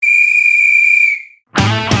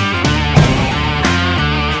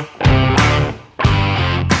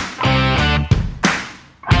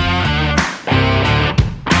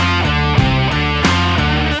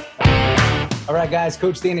guys,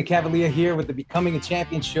 Coach Dana Cavalier here with the Becoming a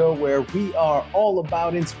Champion show, where we are all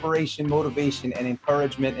about inspiration, motivation, and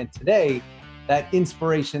encouragement. And today, that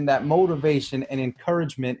inspiration, that motivation, and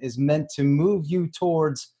encouragement is meant to move you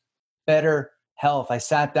towards better health. I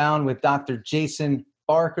sat down with Dr. Jason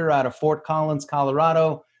Barker out of Fort Collins,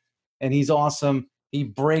 Colorado, and he's awesome. He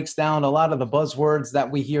breaks down a lot of the buzzwords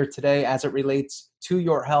that we hear today as it relates to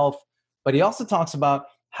your health, but he also talks about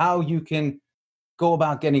how you can go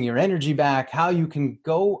about getting your energy back, how you can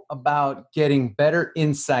go about getting better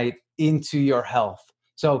insight into your health.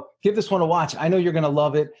 So give this one a watch. I know you're going to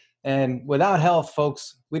love it. And without health,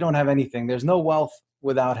 folks, we don't have anything. There's no wealth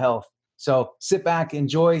without health. So sit back,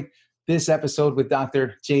 enjoy this episode with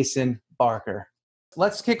Dr. Jason Barker.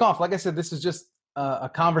 Let's kick off. Like I said, this is just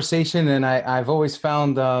a conversation, and I've always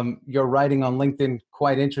found your writing on LinkedIn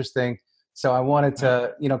quite interesting. So I wanted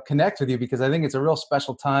to, connect with you because I think it's a real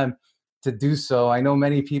special time to do so. I know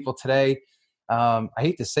many people today, I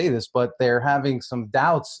hate to say this, but they're having some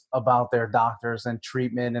doubts about their doctors and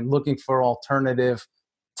treatment and looking for alternative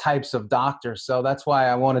types of doctors. So that's why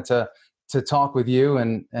I wanted to talk with you.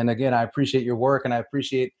 And again, I appreciate your work and I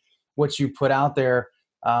appreciate what you put out there,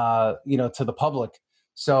 to the public.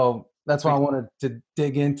 So that's why I wanted to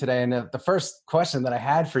dig in today. And the first question that I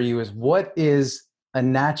had for you is, what is a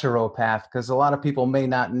naturopath? Because a lot of people may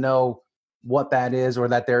not know what that is, or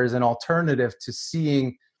that there is an alternative to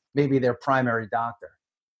seeing maybe their primary doctor.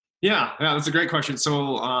 Yeah, that's a great question.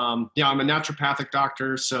 So, I'm a naturopathic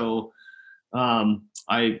doctor. So,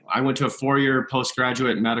 I went to a 4-year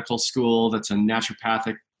postgraduate medical school. That's a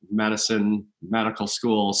naturopathic medicine medical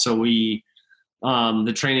school. So the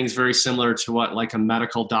training is very similar to what like a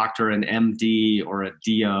medical doctor, an MD or a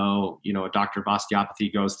DO, a doctor of osteopathy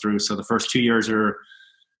goes through. So the first 2 years are,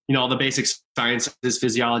 all the basic sciences,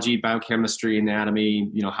 physiology, biochemistry,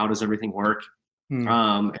 anatomy, how does everything work?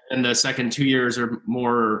 And the second 2 years are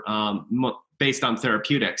more based on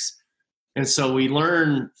therapeutics. And so we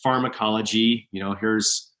learn pharmacology,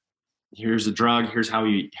 here's a drug, here's how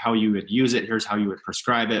you would use it, here's how you would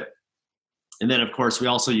prescribe it. And then of course we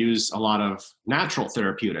also use a lot of natural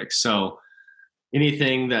therapeutics. So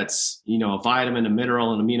anything that's, a vitamin, a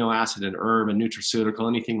mineral, an amino acid, an herb, a nutraceutical,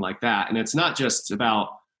 anything like that. And it's not just about,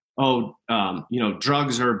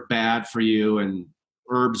 drugs are bad for you and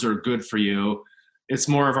herbs are good for you. It's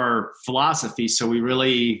more of our philosophy. So we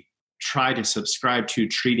really try to subscribe to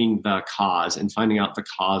treating the cause and finding out the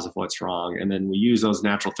cause of what's wrong. And then we use those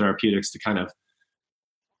natural therapeutics to kind of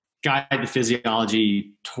guide the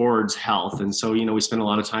physiology towards health. And so, we spend a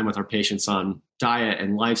lot of time with our patients on diet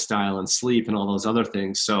and lifestyle and sleep and all those other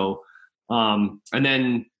things. So, and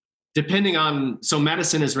then so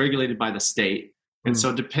medicine is regulated by the state. And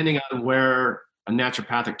so depending on where a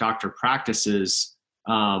naturopathic doctor practices,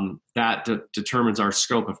 that determines our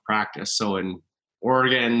scope of practice. So in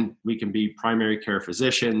Oregon, we can be primary care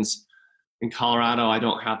physicians. In Colorado, I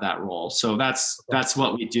don't have that role. So that's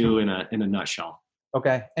what we do in a nutshell.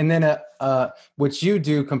 Okay. And then what you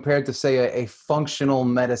do compared to, say, a functional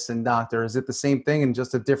medicine doctor, is it the same thing in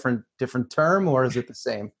just a different term, or is it the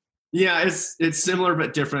same? Yeah, it's similar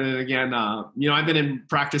but different. And again, I've been in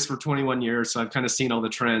practice for 21 years, so I've kind of seen all the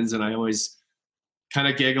trends, and I always kind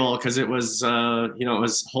of giggle because it was, it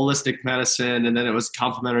was holistic medicine, and then it was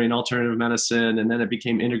complementary and alternative medicine, and then it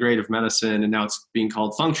became integrative medicine, and now it's being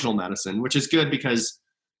called functional medicine, which is good because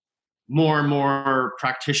more and more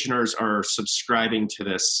practitioners are subscribing to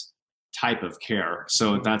this type of care.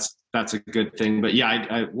 So that's a good thing. But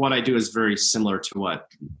yeah, what I do is very similar to what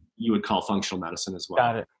you would call functional medicine as well.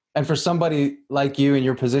 Got it. And for somebody like you in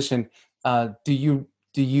your position, do you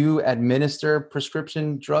administer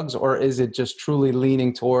prescription drugs, or is it just truly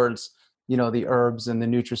leaning towards, the herbs and the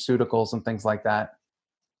nutraceuticals and things like that?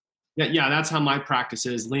 Yeah, that's how my practice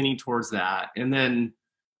is, leaning towards that. And then,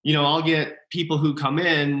 I'll get people who come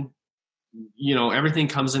in, everything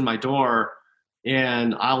comes in my door,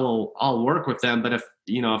 and I'll work with them. But if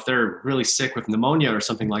they're really sick with pneumonia or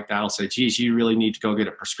something like that, I'll say, geez, you really need to go get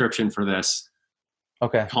a prescription for this.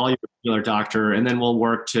 Okay. Call your regular doctor, and then we'll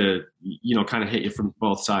work to, kind of hit you from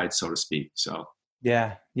both sides, so to speak. So.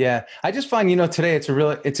 Yeah. I just find, today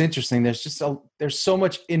it's interesting. There's so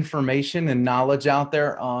much information and knowledge out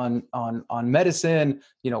there on medicine,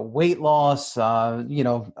 weight loss,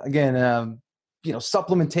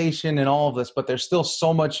 supplementation and all of this, but there's still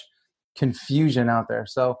so much confusion out there.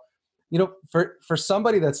 So, for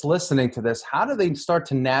somebody that's listening to this, how do they start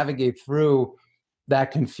to navigate through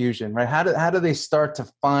that confusion, right? How do they start to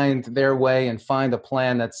find their way and find a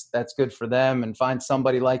plan that's good for them, and find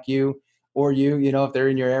somebody like you or if they're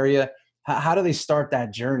in your area? How do they start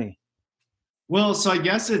that journey? Well, so I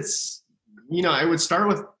guess it's, I would start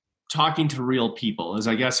with talking to real people is,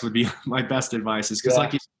 I guess, would be my best advice, is because Yeah.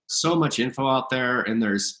 like so much info out there, and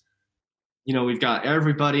there's, we've got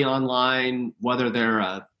everybody online, whether they're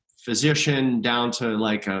a physician down to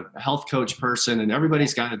like a health coach person, and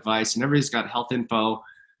everybody's got advice and everybody's got health info,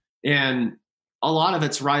 and a lot of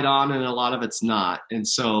it's right on and a lot of it's not. And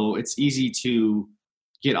so it's easy to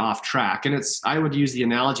get off track. And I would use the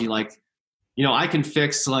analogy like, I can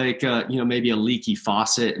fix like, maybe a leaky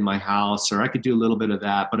faucet in my house, or I could do a little bit of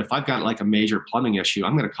that. But if I've got like a major plumbing issue,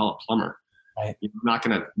 I'm going to call a plumber. Right. I'm not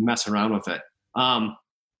going to mess around with it.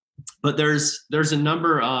 But there's a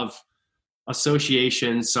number of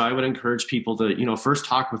associations. So I would encourage people to, first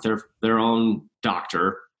talk with their own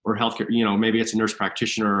doctor or healthcare, maybe it's a nurse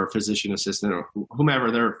practitioner or a physician assistant or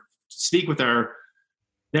whomever. Speak with their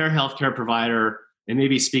healthcare provider, and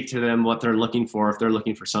maybe speak to them what they're looking for, if they're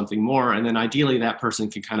looking for something more. And then ideally that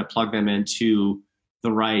person can kind of plug them into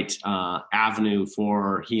the right avenue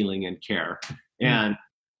for healing and care. And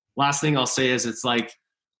last thing I'll say is, it's like,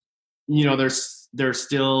 there's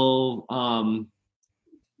still,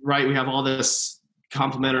 right, we have all this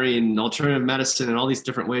complementary and alternative medicine and all these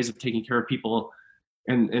different ways of taking care of people.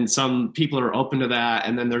 And some people are open to that.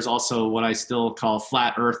 And then there's also what I still call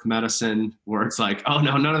flat earth medicine, where it's like, oh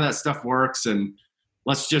no, none of that stuff works. And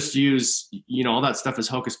let's just use, all that stuff is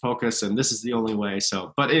hocus pocus, and this is the only way.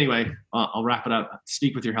 So, but anyway, I'll wrap it up.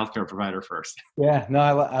 Speak with your healthcare provider first. Yeah, no,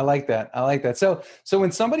 I like that. I like that. So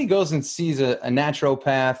when somebody goes and sees a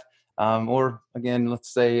naturopath, or again,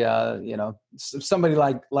 let's say, somebody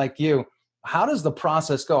like you, how does the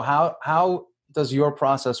process go? How does your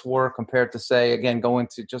process work compared to, say, again, going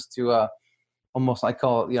to almost, I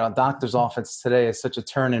call it, doctor's office today is such a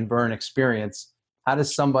turn and burn experience. How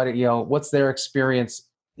does somebody, what's their experience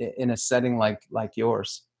in a setting like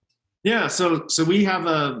yours? Yeah. So we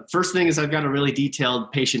have first thing is I've got a really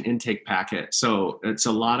detailed patient intake packet. So it's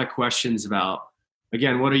a lot of questions about,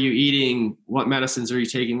 again, what are you eating? What medicines are you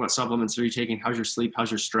taking? What supplements are you taking? How's your sleep?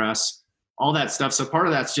 How's your stress? All that stuff. So part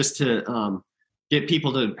of that's just to get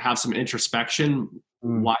people to have some introspection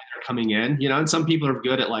why they're coming in, and some people are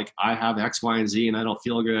good at like, I have X, Y, and Z and I don't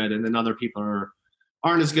feel good. And then other people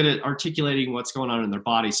aren't as good at articulating what's going on in their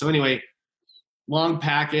body. So anyway, long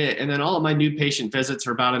packet. And then all of my new patient visits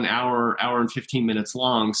are about an hour and 15 minutes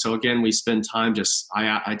long. So again, we spend time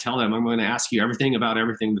I tell them, I'm going to ask you everything about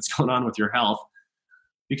everything that's going on with your health,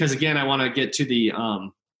 because again, I want to get to the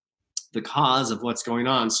cause of what's going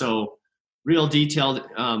on. So real detailed,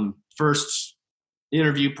 first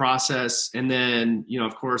interview process. And then,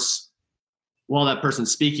 of course, while that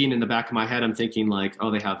person's speaking, in the back of my head, I'm thinking like, oh,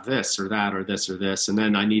 they have this or that or this or this. And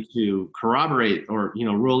then I need to corroborate or,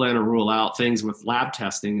 rule in or rule out things with lab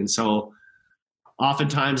testing. And so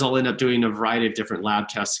oftentimes I'll end up doing a variety of different lab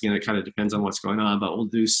testing, and it kind of depends on what's going on, but we'll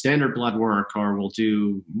do standard blood work, or we'll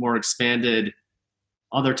do more expanded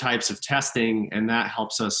other types of testing. And that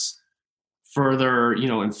helps us further,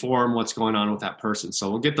 inform what's going on with that person. So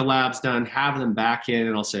we'll get the labs done, have them back in,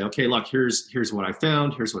 and I'll say, okay, look, here's what I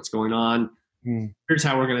found. Here's what's going on. Here's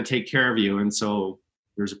how we're going to take care of you. And so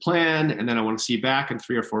there's a plan. And then I want to see you back in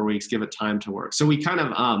 3 or 4 weeks, give it time to work. So we kind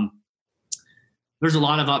of, there's a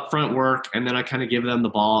lot of upfront work, and then I kind of give them the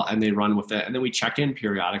ball and they run with it. And then we check in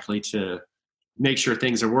periodically to make sure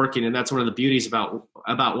things are working. And that's one of the beauties about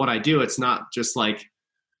what I do. It's not just like,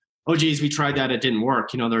 oh, geez, we tried that, it didn't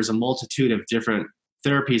work. There's a multitude of different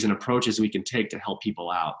therapies and approaches we can take to help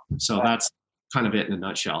people out. So that's kind of it in a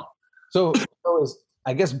nutshell. So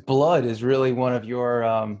I guess blood is really one of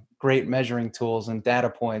your great measuring tools and data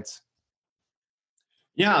points.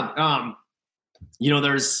 Yeah.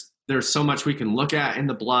 There's so much we can look at in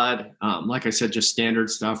the blood. Like I said, just standard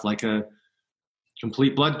stuff like a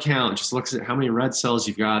complete blood count, just looks at how many red cells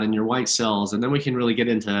you've got in your white cells. And then we can really get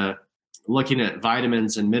into looking at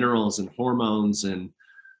vitamins and minerals and hormones. And,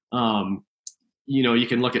 you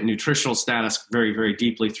can look at nutritional status very, very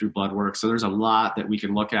deeply through blood work. So there's a lot that we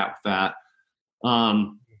can look at with that.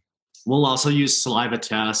 We'll also use saliva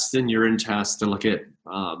tests and urine tests to look at,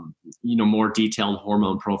 more detailed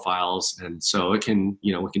hormone profiles. And so it can,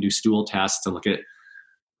 we can do stool tests to look at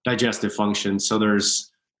digestive function. So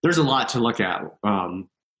there's a lot to look at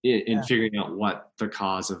in figuring out what the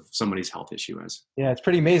cause of somebody's health issue is. Yeah, it's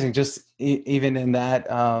pretty amazing. Just even in that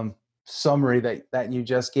summary that you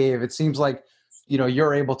just gave, it seems like,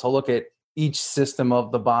 you're able to look at each system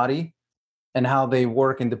of the body and how they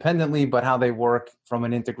work independently, but how they work from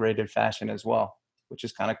an integrated fashion as well, which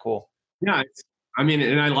is kind of cool. Yeah.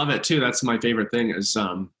 And I love it too. That's my favorite thing is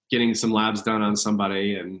getting some labs done on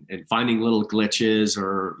somebody and finding little glitches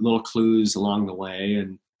or little clues along the way.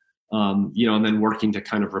 And and then working to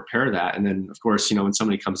kind of repair that. And then of course, when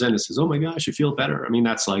somebody comes in and says, "Oh my gosh, you feel better." I mean,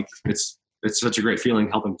 that's like, it's such a great feeling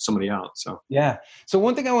helping somebody out. So, Yeah. So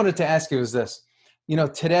one thing I wanted to ask you is this,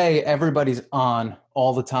 today everybody's on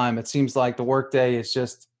all the time. It seems like the workday is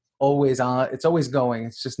just always on. It's always going.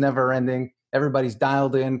 It's just never ending. Everybody's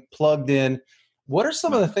dialed in, plugged in. What are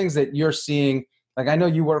some of the things that you're seeing? Like, I know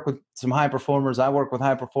you work with some high performers. I work with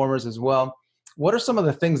high performers as well. What are some of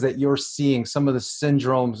the things that you're seeing, some of the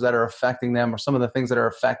syndromes that are affecting them, or some of the things that are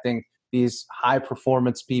affecting these high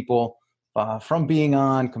performance people from being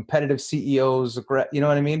on competitive CEOs? You know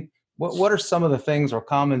what I mean? What are some of the things or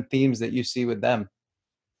common themes that you see with them?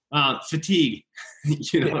 Fatigue,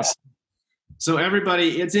 Yeah. So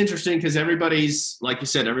everybody, it's interesting because everybody's, like you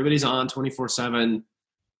said, everybody's on 24/7.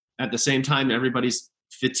 At the same time, everybody's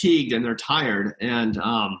fatigued and they're tired. And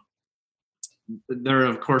there are,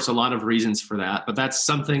 of course, a lot of reasons for that. But that's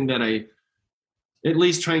something that I at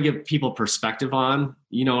least try and give people perspective on.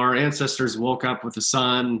 Our ancestors woke up with the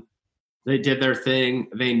sun. They did their thing.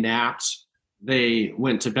 They napped. They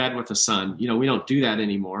went to bed with the sun. We don't do that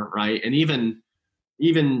anymore, right? And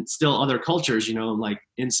even still other cultures, like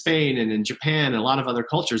in Spain and in Japan and a lot of other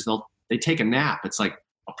cultures, they take a nap. It's like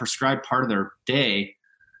a prescribed part of their day.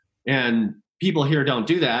 And people here don't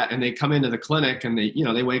do that. And they come into the clinic and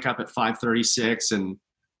they wake up at 5:36 and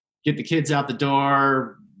get the kids out the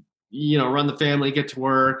door, run the family, get to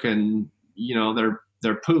work. And,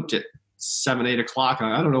 they're pooped at 7, 8 o'clock.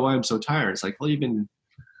 I don't know why I'm so tired. It's like, well, you've been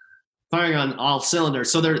firing on all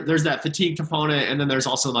cylinders. So there's that fatigue component. And then there's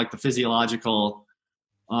also like the physiological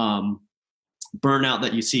burnout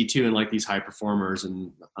that you see too in like these high performers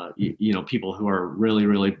and people who are really,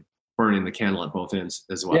 really burning the candle at both ends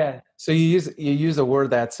as well. Yeah. So you use a word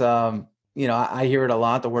that's I hear it a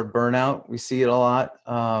lot, the word burnout. We see it a lot.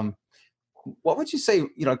 What would you say,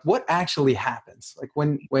 what actually happens? Like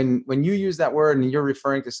when you use that word and you're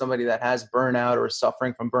referring to somebody that has burnout or is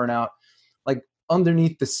suffering from burnout, like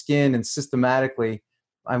underneath the skin and systematically,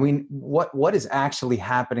 I mean, what is actually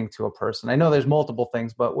happening to a person? I know there's multiple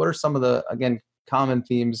things, but what are some of the, again, common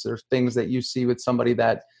themes or things that you see with somebody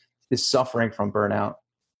that is suffering from burnout?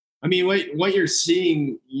 I mean, what you're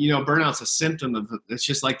seeing, burnout's a symptom of it. It's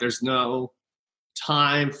just like there's no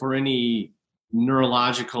time for any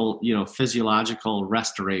neurological, physiological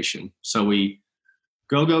restoration. So we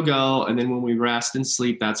go, and then when we rest and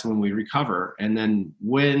sleep, that's when we recover. And then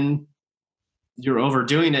when you're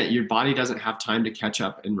overdoing it, your body doesn't have time to catch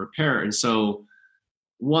up and repair. And so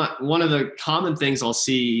one of the common things I'll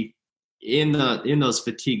see in those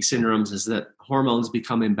fatigue syndromes is that hormones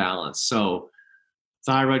become imbalanced. So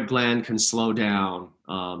thyroid gland can slow down.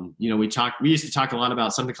 We used to talk a lot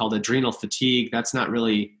about something called adrenal fatigue. That's not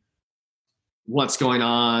really what's going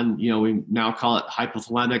on. We now call it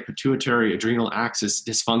hypothalamic pituitary adrenal axis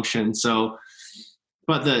dysfunction. So,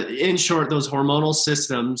 but in short, those hormonal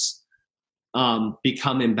systems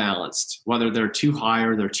become imbalanced, whether they're too high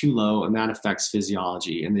or they're too low, and that affects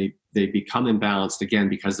physiology. And they become imbalanced again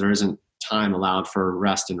because there isn't time allowed for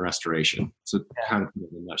rest and restoration. So kind of in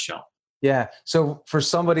a nutshell. Yeah. So for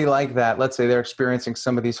somebody like that, let's say they're experiencing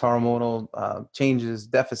some of these hormonal changes,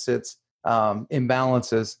 deficits,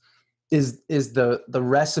 imbalances, is the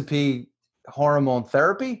recipe hormone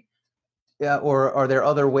therapy? Yeah. Or are there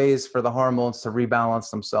other ways for the hormones to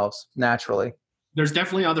rebalance themselves naturally? There's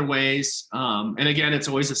definitely other ways. And again, it's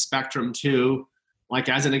always a spectrum too. Like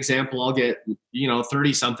as an example, I'll get,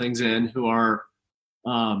 30 somethings in who are,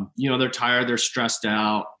 they're tired, they're stressed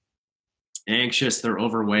out, anxious, they're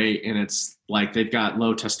overweight, and it's like they've got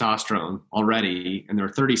low testosterone already and they're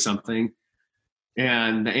 30 something.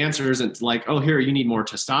 And the answer isn't like, oh, here, you need more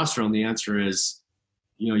testosterone. The answer is,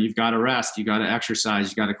 you've got to rest, you got to exercise,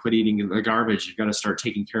 you got to quit eating the garbage, you've got to start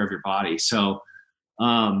taking care of your body. So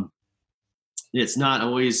it's not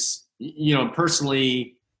always,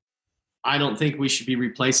 personally, I don't think we should be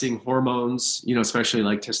replacing hormones, especially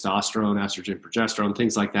like testosterone, estrogen, progesterone,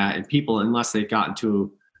 things like that in people unless they've gotten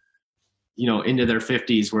to, into their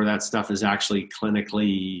 50s where that stuff is actually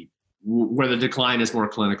clinically, where the decline is more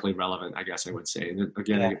clinically relevant, I guess I would say. And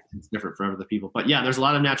again, it's different for other people. But yeah, there's a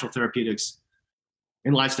lot of natural therapeutics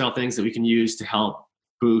and lifestyle things that we can use to help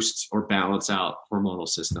boost or balance out hormonal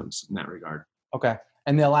systems in that regard. Okay.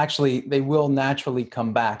 And they will naturally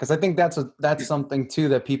come back. Cause I think that's something too,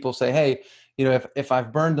 that people say, hey, if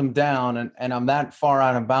I've burned them down and I'm that far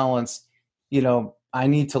out of balance, I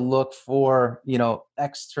need to look for,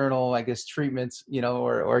 external, I guess, treatments,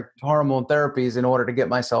 or hormone therapies in order to get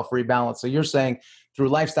myself rebalanced. So you're saying through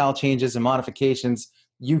lifestyle changes and modifications,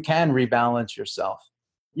 you can rebalance yourself.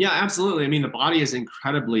 Yeah, absolutely. I mean, the body is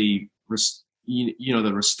incredibly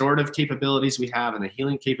the restorative capabilities we have and the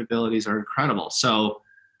healing capabilities are incredible. So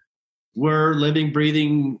we're living,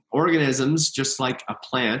 breathing organisms just like a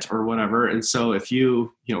plant or whatever. And so if we're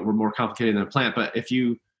more complicated than a plant, but if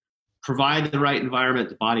you provide the right environment,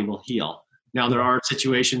 the body will heal. Now, there are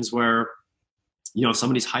situations where, if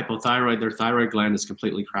somebody's hypothyroid, their thyroid gland is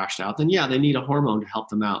completely crashed out, then they need a hormone to help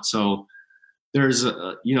them out. So there's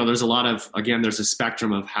a lot of, again, there's a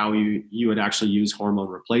spectrum of how you would actually use hormone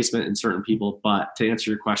replacement in certain people. But to answer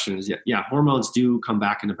your question is, hormones do come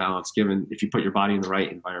back into balance given if you put your body in the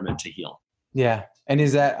right environment to heal. Yeah. And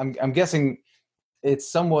is that, I'm guessing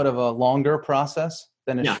it's somewhat of a longer process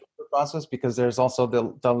than a shorter process, because there's also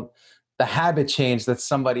the habit change that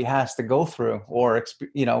somebody has to go through or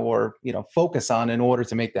focus on in order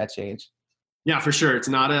to make that change. Yeah, for sure. It's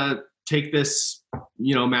not a take this,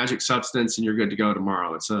 magic substance and you're good to go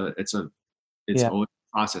tomorrow. It's always a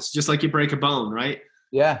process. Just like you break a bone, right?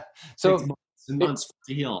 Yeah. So it takes months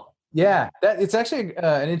to heal. Yeah, it's actually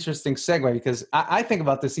an interesting segue, because I think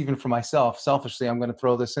about this even for myself. Selfishly, I'm going to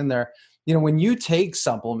throw this in there. When you take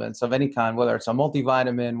supplements of any kind, whether it's a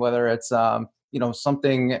multivitamin, whether it's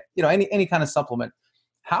something, any kind of supplement,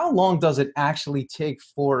 how long does it actually take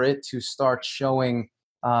for it to start showing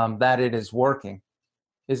that it is working?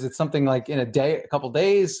 Is it something like in a couple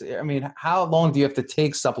days? I mean, how long do you have to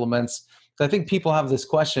take supplements? Because I think people have this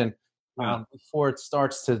question before it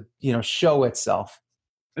starts to show itself.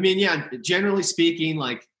 I mean, generally speaking,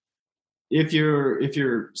 like if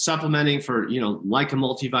you're supplementing for, like a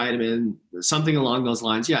multivitamin, something along those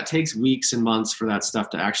lines, it takes weeks and months for that stuff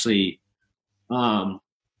to actually kind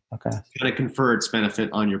of confer its benefit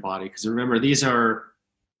on your body. Because remember, these are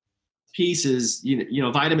pieces,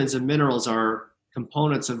 vitamins and minerals are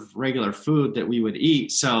components of regular food that we would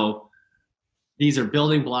eat. So these are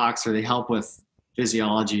building blocks, or they help with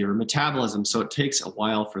physiology or metabolism. So it takes a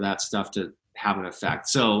while for that stuff to have an effect.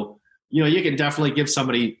 So, you can definitely give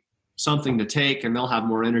somebody something to take and they'll have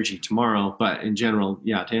more energy tomorrow. But in general,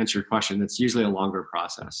 to answer your question, it's usually a longer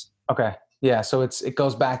process. Okay. Yeah. So it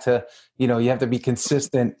goes back to, you have to be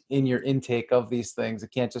consistent in your intake of these things.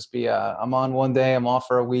 It can't just be I'm on one day, I'm off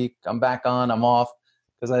for a week, I'm back on, I'm off.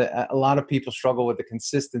 Because a lot of people struggle with the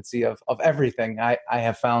consistency of everything I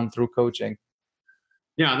have found through coaching.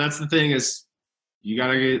 Yeah, that's the thing is you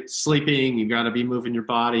got to get sleeping, you got to be moving your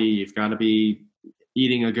body, you've got to be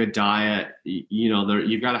eating a good diet.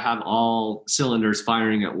 You've got to have all cylinders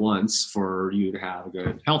firing at once for you to have a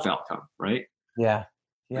good health outcome, right? Yeah,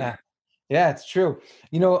 it's true.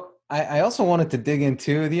 I also wanted to dig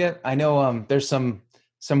into I know there's some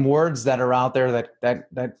words that are out there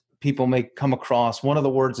that people may come across. One of the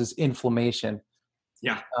words is inflammation.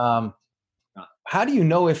 Yeah. How do you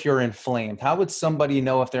know if you're inflamed? How would somebody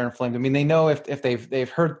know if they're inflamed? I mean, they know if they've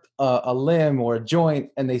hurt a limb or a joint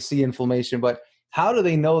and they see inflammation, but how do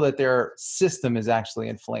they know that their system is actually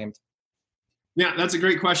inflamed? Yeah, that's a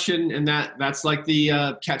great question. And that's like the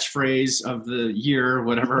catchphrase of the year,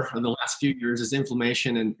 whatever, in the last few years is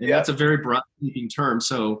inflammation. And that's a very broad sweeping term.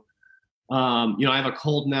 So, I have a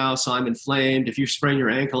cold now, so I'm inflamed. If you sprain your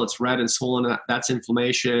ankle, it's red and swollen. That's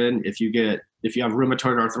inflammation. If you have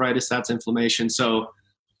rheumatoid arthritis, that's inflammation. So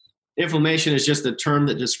inflammation is just a term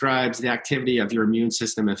that describes the activity of your immune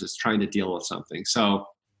system if it's trying to deal with something. So,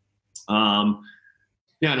 and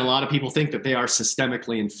a lot of people think that they are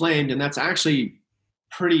systemically inflamed, and that's actually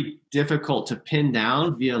pretty difficult to pin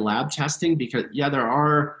down via lab testing because, there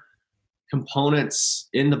are components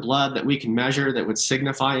in the blood that we can measure that would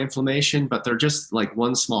signify inflammation, but they're just like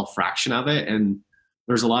one small fraction of it. And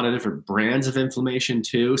there's a lot of different brands of inflammation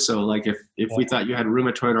too. So like if we thought you had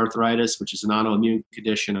rheumatoid arthritis, which is an autoimmune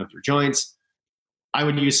condition of your joints, I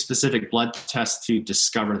would use specific blood tests to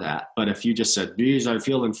discover that. But if you just said, geez, I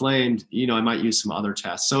feel inflamed, I might use some other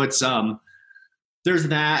tests. So it's, there's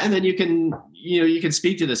that. And then you can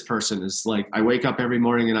speak to this person. It's like, I wake up every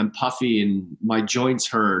morning and I'm puffy and my joints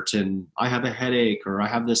hurt and I have a headache, or I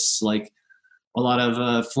have this like a lot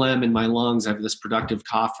of phlegm in my lungs. I have this productive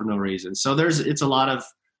cough for no reason. So it's a lot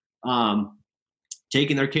of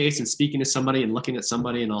taking their case and speaking to somebody and looking at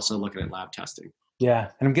somebody and also looking at lab testing.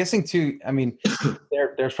 Yeah. And I'm guessing too, I mean,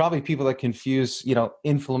 there's probably people that confuse,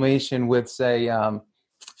 inflammation with say,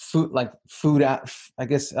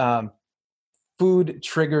 food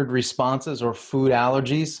triggered responses or food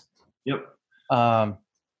allergies. Yep. And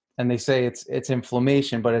they say it's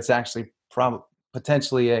inflammation, but it's actually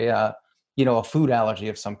potentially a food allergy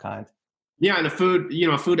of some kind. Yeah. And a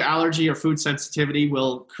food allergy or food sensitivity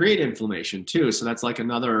will create inflammation too. So that's like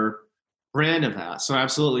another brand of that. So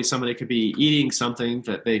absolutely somebody could be eating something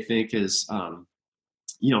that they think is,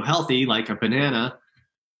 healthy, like a banana,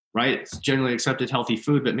 right? It's generally accepted healthy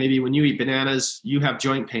food, but maybe when you eat bananas, you have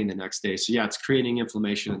joint pain the next day. So yeah, it's creating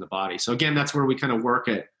inflammation in the body. So again, that's where we kind of work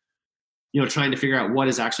at, trying to figure out what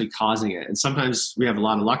is actually causing it. And sometimes we have a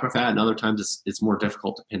lot of luck with that, and other times it's more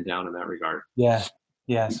difficult to pin down in that regard. Yeah.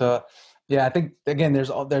 Yeah. So yeah, I think again,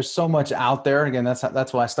 there's so much out there. Again,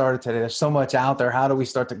 that's why I started today. There's so much out there. How do we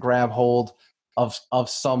start to grab hold of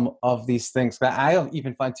some of these things? That I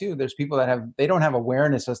even find too, there's people that they don't have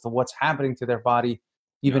awareness as to what's happening to their body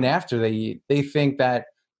even after they eat. They think that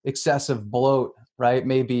excessive bloat, right?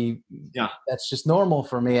 Maybe that's just normal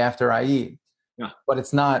for me after I eat. Yeah. But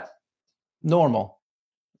it's not normal,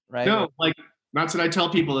 right? No, like that's what I tell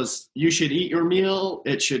people is you should eat your meal.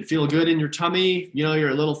 It should feel good in your tummy. You're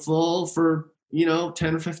a little full for,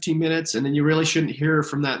 10 or 15 minutes, and then you really shouldn't hear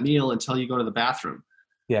from that meal until you go to the bathroom.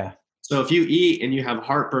 Yeah. So if you eat and you have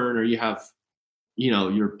heartburn, or you have,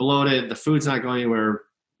 you're bloated, the food's not going anywhere,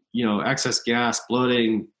 excess gas,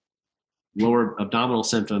 bloating, lower abdominal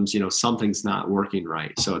symptoms, something's not working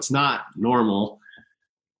right. So it's not normal.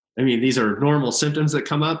 I mean, these are normal symptoms that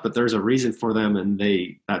come up, but there's a reason for them, and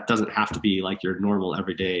that doesn't have to be like your normal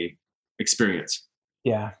everyday experience.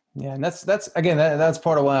 Yeah. Yeah. And that's again, that's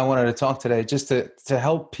part of why I wanted to talk today, just to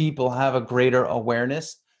help people have a greater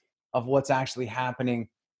awareness of what's actually happening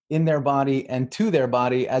in their body and to their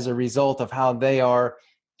body as a result of how they are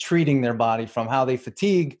treating their body, from how they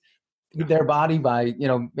fatigue their body by,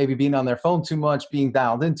 maybe being on their phone too much, being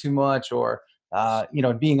dialed in too much, or,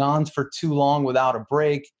 being on for too long without a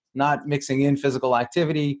break, not mixing in physical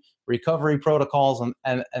activity, recovery protocols,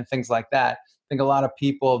 and things like that. I think a lot of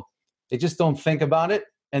people, they just don't think about it,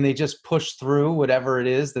 and they just push through whatever it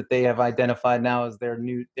is that they have identified now as their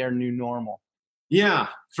new normal. Yeah,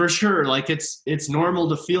 for sure. Like it's normal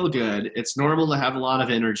to feel good. It's normal to have a lot of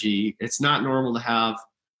energy. It's not normal to have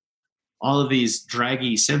all of these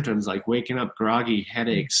draggy symptoms like waking up groggy,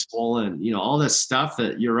 headaches, swollen, all this stuff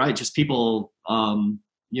that you're right. Just people,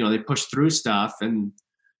 they push through stuff. And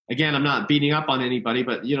again, I'm not beating up on anybody,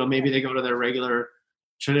 but maybe they go to their regular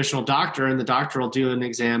traditional doctor, and the doctor will do an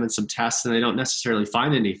exam and some tests, and they don't necessarily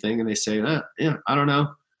find anything. And they say, I don't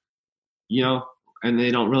know, and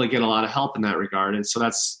they don't really get a lot of help in that regard. And so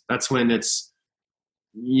that's when it's,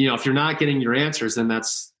 if you're not getting your answers, then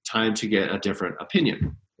that's time to get a different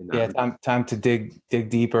opinion. Yeah, time to dig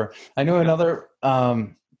deeper. I know another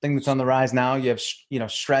thing that's on the rise now. You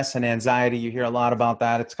have stress and anxiety. You hear a lot about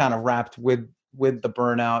that. It's kind of wrapped with the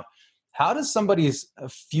burnout. How does somebody's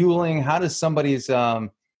fueling? How does somebody's being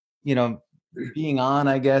on,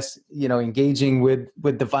 I guess, engaging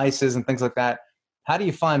with devices and things like that? How do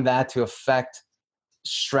you find that to affect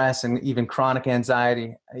stress and even chronic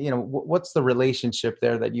anxiety? What's the relationship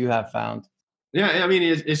there that you have found? Yeah, I mean,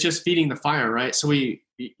 it's just feeding the fire, right? So we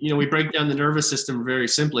break down the nervous system very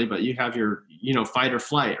simply, but you have your, fight or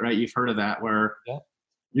flight, right? You've heard of that, where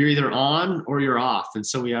you're either on or you're off. And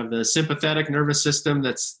so we have the sympathetic nervous system,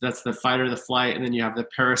 that's the fight or the flight. And then you have the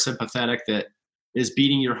parasympathetic that is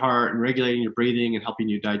beating your heart and regulating your breathing and helping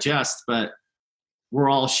you digest. But we're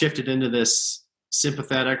all shifted into this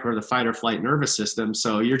sympathetic or the fight or flight nervous system.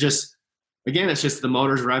 So you're just, again, it's just the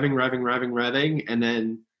motors revving. And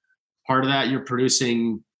then part of that, you're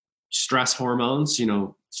producing stress hormones,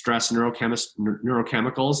 stress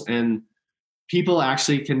neurochemicals, and people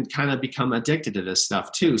actually can kind of become addicted to this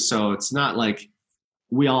stuff too. So it's not like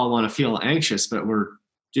we all want to feel anxious, but we're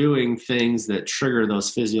doing things that trigger those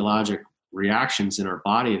physiologic reactions in our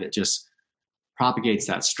body that just propagates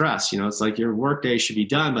that stress. It's like your workday should be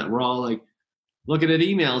done, but we're all like looking at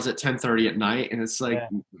emails at 10:30 at night, and it's like,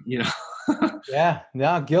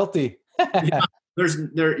 guilty.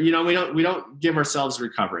 We don't give ourselves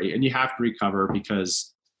recovery, and you have to recover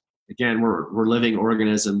because, again, we're living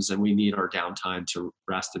organisms, and we need our downtime to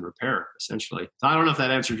rest and repair, essentially. So I don't know if that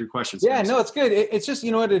answered your question. Yeah, no, it's good. It's just,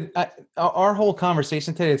 our whole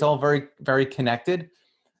conversation today, it's all very, very connected.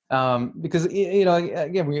 Because,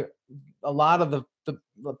 again, a lot of the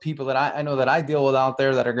people that I know that I deal with out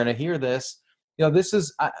there that are going to hear this, this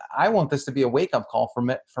is, I want this to be a wake-up call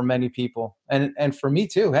for many people. And for me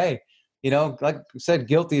too. Hey, like I said,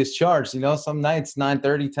 guilty as charged. Some nights,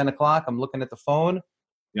 9:30, 10 o'clock, I'm looking at the phone.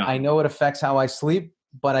 Yeah. I know it affects how I sleep,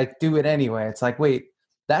 but I do it anyway. It's like, wait,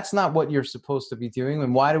 that's not what you're supposed to be doing.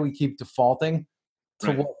 And why do we keep defaulting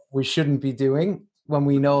to what we shouldn't be doing when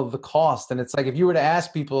we know the cost? And it's like, if you were to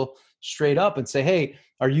ask people straight up and say, hey,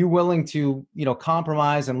 are you willing to,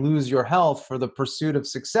 compromise and lose your health for the pursuit of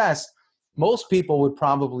success? Most people would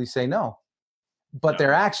probably say no, but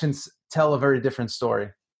their actions tell a very different story.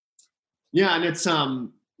 Yeah. And it's,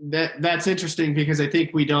 that's interesting because I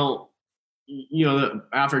think we don't the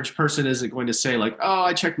average person isn't going to say like, oh,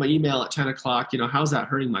 I checked my email at 10 o'clock, how's that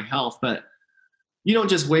hurting my health? But you don't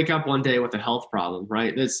just wake up one day with a health problem,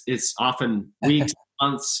 right? It's often weeks,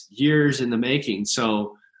 months, years in the making.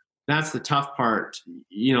 So that's the tough part,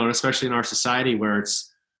 and especially in our society where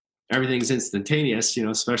everything's instantaneous,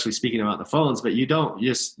 especially speaking about the phones, but you don't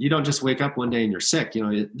just wake up one day and you're sick.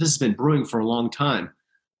 This has been brewing for a long time.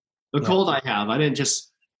 The cold I didn't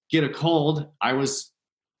just get a cold. I was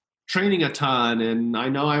training a ton, and I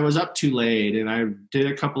know I was up too late, and I did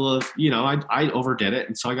a couple of, I overdid it,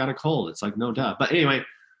 and so I got a cold. It's like, no duh. But anyway,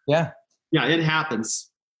 yeah, it happens.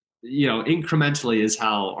 Incrementally is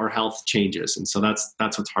how our health changes, and so that's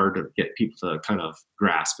what's hard to get people to kind of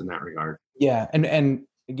grasp in that regard. Yeah, and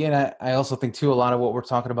again, I also think too, a lot of what we're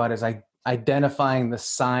talking about is identifying the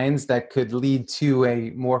signs that could lead to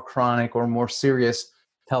a more chronic or more serious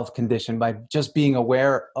health condition by just being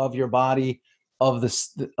aware of your body, of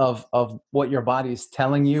what your body is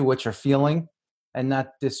telling you, what you're feeling, and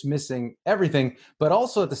not dismissing everything, but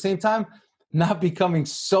also at the same time, not becoming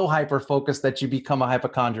so hyper-focused that you become a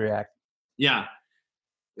hypochondriac. Yeah.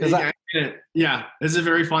 This is a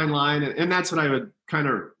very fine line. And that's what I would kind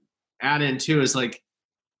of add in too, is like,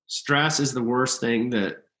 stress is the worst thing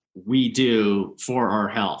that we do for our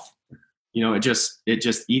health. It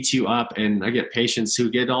just eats you up. And I get patients who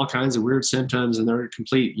get all kinds of weird symptoms, and they're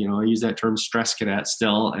complete, I use that term stress cadet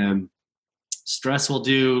still. And stress will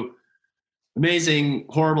do amazing,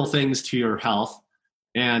 horrible things to your health.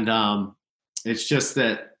 And it's just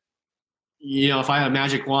that, if I had a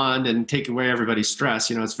magic wand and take away everybody's stress,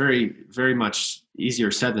 it's very, very much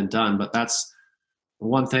easier said than done. But that's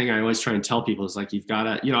one thing I always try and tell people is like, you've got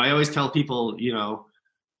to, I always tell people,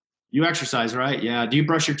 you exercise, right? Yeah. Do you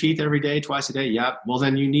brush your teeth every day, twice a day? Yep. Well,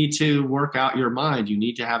 then you need to work out your mind. You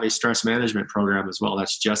need to have a stress management program as well.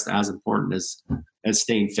 That's just as important as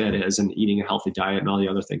staying fit is, and eating a healthy diet and all the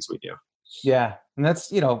other things we do. Yeah. And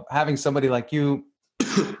that's, having somebody like you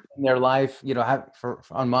in their life,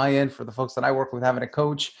 on my end, for the folks that I work with, having a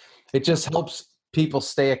coach, it just helps people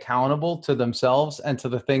stay accountable to themselves and to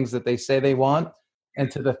the things that they say they want, and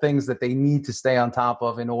to the things that they need to stay on top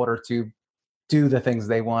of in order to do the things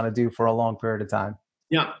they want to do for a long period of time.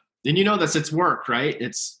 Yeah. And it's work, right?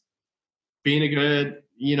 It's being a good,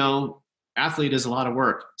 athlete is a lot of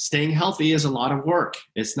work. Staying healthy is a lot of work.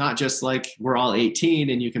 It's not just like we're all 18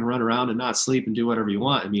 and you can run around and not sleep and do whatever you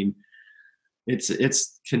want. I mean,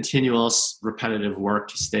 it's continuous, repetitive work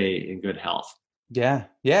to stay in good health. Yeah.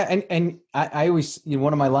 Yeah. And I always,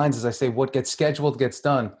 one of my lines is I say, what gets scheduled gets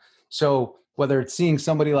done. So whether it's seeing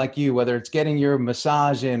somebody like you, whether it's getting your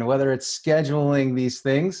massage in, whether it's scheduling these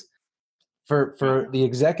things, for the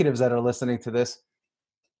executives that are listening to this,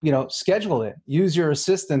 schedule it. Use your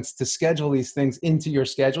assistants to schedule these things into your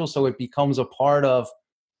schedule so it becomes a part of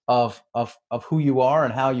who you are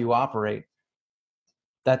and how you operate.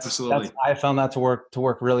 That's I found that to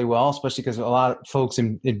work really well, especially because a lot of folks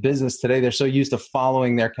in business today, they're so used to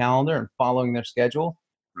following their calendar and following their schedule.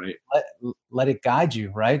 Right. Let it guide you,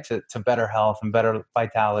 right, to better health and better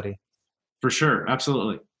vitality. For sure.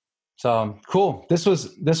 Absolutely. So cool. This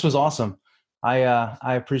was awesome.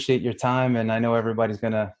 I appreciate your time, and I know everybody's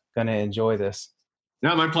gonna enjoy this.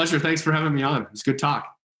 No, my pleasure. Thanks for having me on. It's good talk.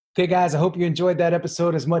 Okay, guys, I hope you enjoyed that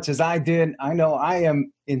episode as much as I did. I know I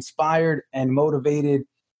am inspired and motivated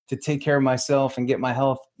to take care of myself and get my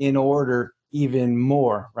health in order even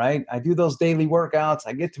more, right? I do those daily workouts.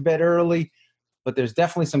 I get to bed early, but there's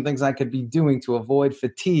definitely some things I could be doing to avoid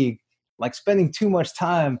fatigue, like spending too much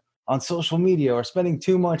time on social media or spending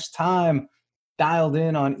too much time dialed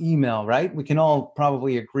in on email, right? We can all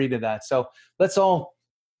probably agree to that. So let's all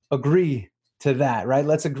agree to that, right?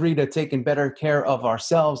 Let's agree to taking better care of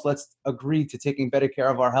ourselves. Let's agree to taking better care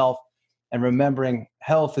of our health, and remembering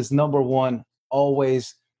health is number one.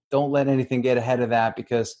 Always don't let anything get ahead of that,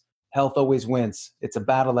 because health always wins. It's a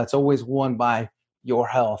battle that's always won by your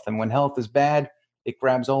health. And when health is bad, it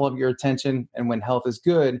grabs all of your attention. And when health is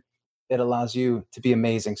good, it allows you to be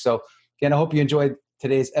amazing. So again, I hope you enjoyed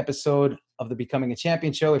today's episode of the Becoming a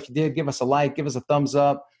Champion show. If you did, give us a like, give us a thumbs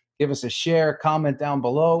up, give us a share, comment down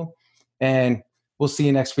below. And we'll see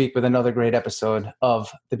you next week with another great episode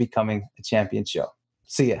of the Becoming a Champion show.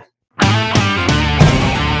 See ya.